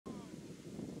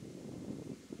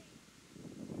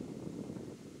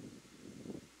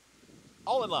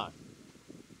All in line.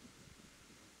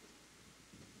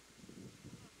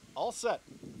 All set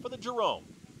for the Jerome.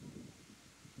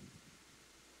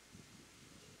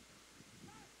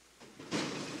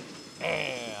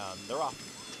 And they're off.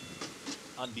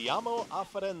 Andiamo a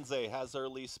Firenze has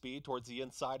early speed. Towards the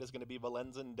inside is going to be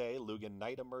Valenzen Day. Lugan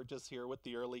Knight emerges here with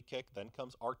the early kick. Then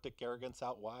comes Arctic Arrogance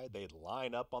out wide. They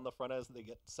line up on the front as they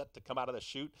get set to come out of the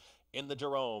chute. In the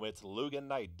Jerome, it's Lugan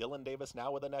Knight. Dylan Davis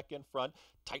now with a neck in front.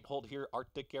 Tight hold here,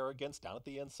 Arctic Arrogance. Down at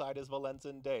the inside is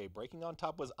Valenzen Day. Breaking on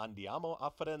top was Andiamo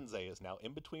a Firenze. Is now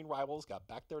in between rivals. Got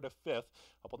back there to fifth.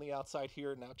 Up on the outside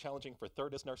here, now challenging for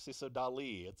third is Narciso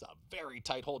Dali. It's a very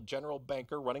tight hold. General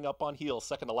Banker running up on heels,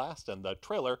 second to last. And the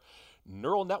trailer,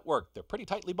 Neural Network. They're pretty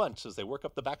tightly bunched as they work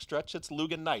up the backstretch. It's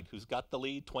Lugan Knight who's got the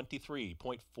lead,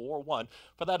 23.41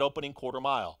 for that opening quarter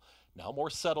mile. Now more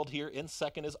settled here in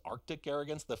second is Arctic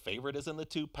Arrogance. The favorite is in the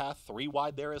two path. 3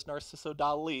 wide there is Narciso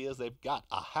Dali as they've got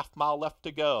a half mile left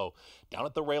to go. Down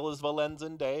at the rail is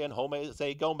Valenzen Day, and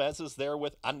Jose Gomez is there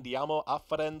with Andiamo a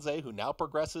Firenze, who now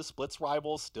progresses, splits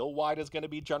rivals. Still wide is going to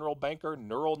be General Banker.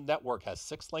 Neural Network has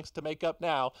 6 lengths to make up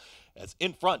now. As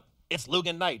in front, it's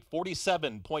Lugan Knight,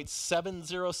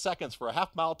 47.70 seconds for a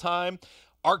half mile time.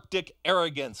 Arctic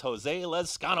Arrogance. Jose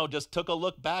Lezcano just took a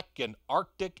look back, and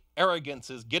Arctic Arrogance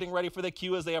is getting ready for the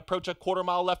cue as they approach a quarter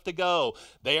mile left to go.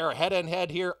 They are head and head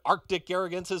here. Arctic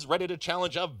Arrogance is ready to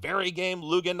challenge a very game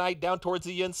Lugan Knight down towards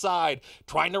the inside.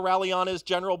 Trying to rally on his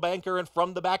General Banker, and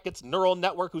from the back it's Neural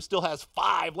Network, who still has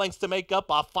 5 lengths to make up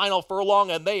a final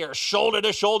furlong, and they are shoulder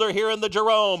to shoulder here in the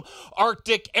Jerome.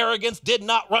 Arctic Arrogance did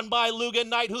not run by Lugan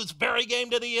Knight, who's very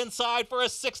game to the inside for a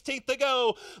 16th to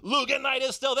go. Lugan Knight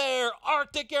is still there.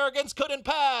 Arctic Arrogance couldn't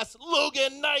pass.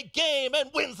 Lugan Knight game and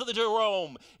wins the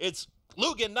Jerome. It's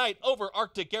Lugan Knight over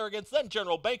Arctic Arrogance, then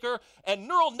General Banker, and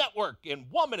Neural Network in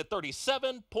 1 minute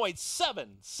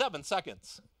 37.77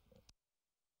 seconds.